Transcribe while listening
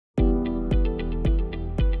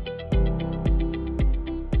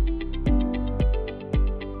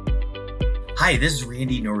Hi, this is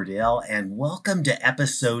Randy Nordell, and welcome to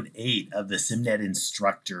episode 8 of the SIMnet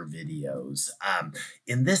instructor videos.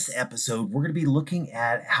 In this episode, we're going to be looking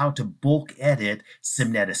at how to bulk edit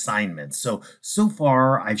SIMnet assignments. So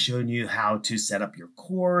far, I've shown you how to set up your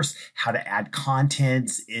course, how to add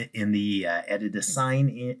contents in the edit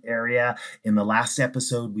assign area. In the last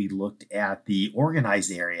episode, we looked at the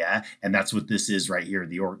organize area, and that's what this is right here,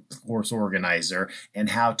 the course organizer,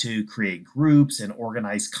 and how to create groups and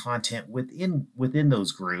organize content within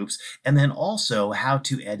those groups, and then also how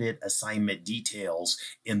to edit assignment details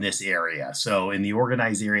in this area. So in the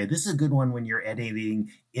organize area, this is a good one when you're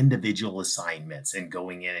editing individual assignments and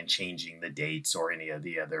going in and changing the dates or any of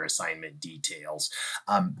the other assignment details.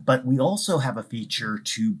 But we also have a feature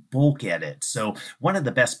to bulk edit. So one of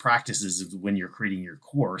the best practices when you're creating your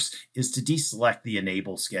course is to deselect the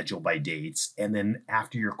enable schedule by dates. And then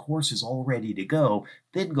after your course is all ready to go,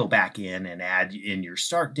 then go back in and add in your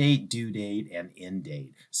start date, due date, and end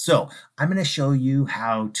date. So I'm going to show you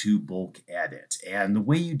how to bulk edit. And the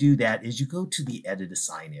way you do that is you go to the edit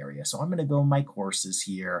assign area. So I'm going to go in my courses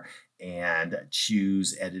here and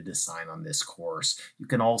choose edit assign on this course. You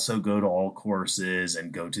can also go to all courses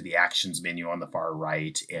and go to the actions menu on the far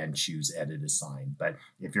right and choose edit assign. But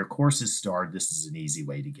if your course is starred, this is an easy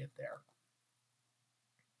way to get there.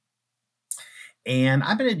 And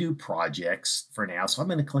I'm going to do projects for now. So I'm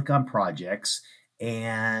going to click on projects.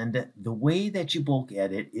 And the way that you bulk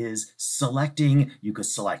edit is selecting. You could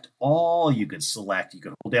select all, you could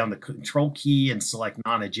hold down the control key and select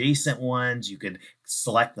non-adjacent ones. You could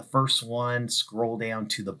select the first one, scroll down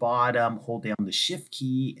to the bottom, hold down the shift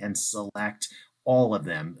key and select all of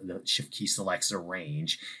them. The shift key selects a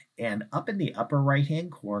range. And up in the upper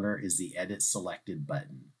right-hand corner is the edit selected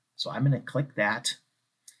button. So I'm going to click that.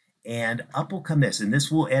 And up will come this, and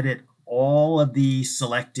this will edit all of the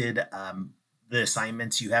selected the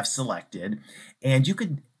assignments you have selected, and you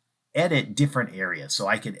could edit different areas. So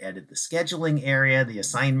I could edit the scheduling area, the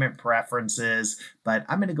assignment preferences, but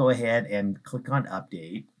I'm going to go ahead and click on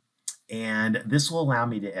update, and this will allow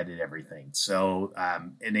me to edit everything. So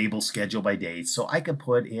enable schedule by date. So I could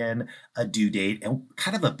put in a due date, and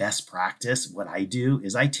kind of a best practice, what I do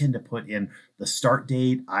is I tend to put in the start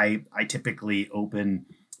date. I typically open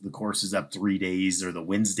the courses up 3 days or the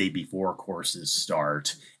Wednesday before courses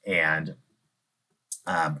start and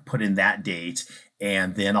put in that date,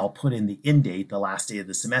 and then I'll put in the end date, the last day of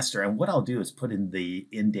the semester. And what I'll do is put in the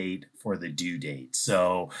end date for the due date.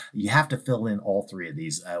 So you have to fill in all three of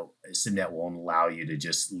these. SIMnet won't allow you to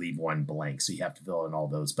just leave one blank, so you have to fill in all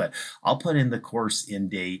those. But I'll put in the course end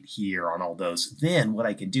date here on all those. Then what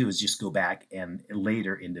I can do is just go back and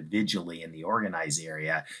later individually in the organize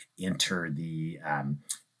area enter the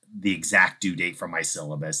exact due date from my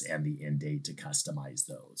syllabus and the end date to customize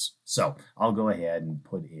those. So I'll go ahead and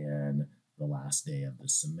put in the last day of the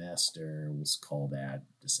semester. We'll call that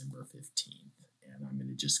December 15th. And I'm going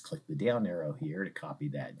to just click the down arrow here to copy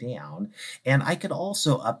that down. And I could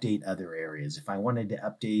also update other areas. If I wanted to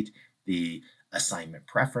update the assignment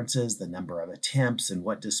preferences, the number of attempts and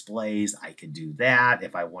what displays, I could do that.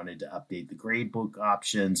 If I wanted to update the gradebook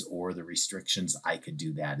options or the restrictions, I could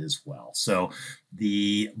do that as well. So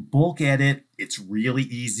the bulk edit, it's really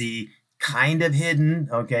easy, kind of hidden.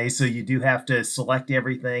 Okay, so you do have to select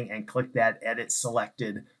everything and click that edit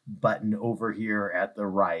selected button over here at the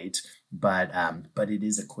right. But it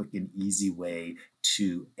is a quick and easy way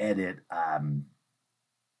to edit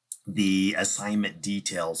the assignment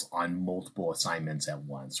details on multiple assignments at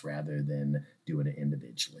once rather than doing it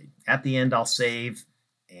individually. At the end, I'll save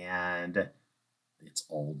and it's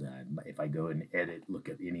all done. If I go and edit, look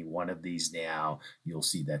at any one of these now, you'll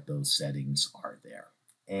see that those settings are there.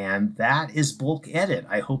 And that is bulk edit.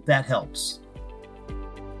 I hope that helps.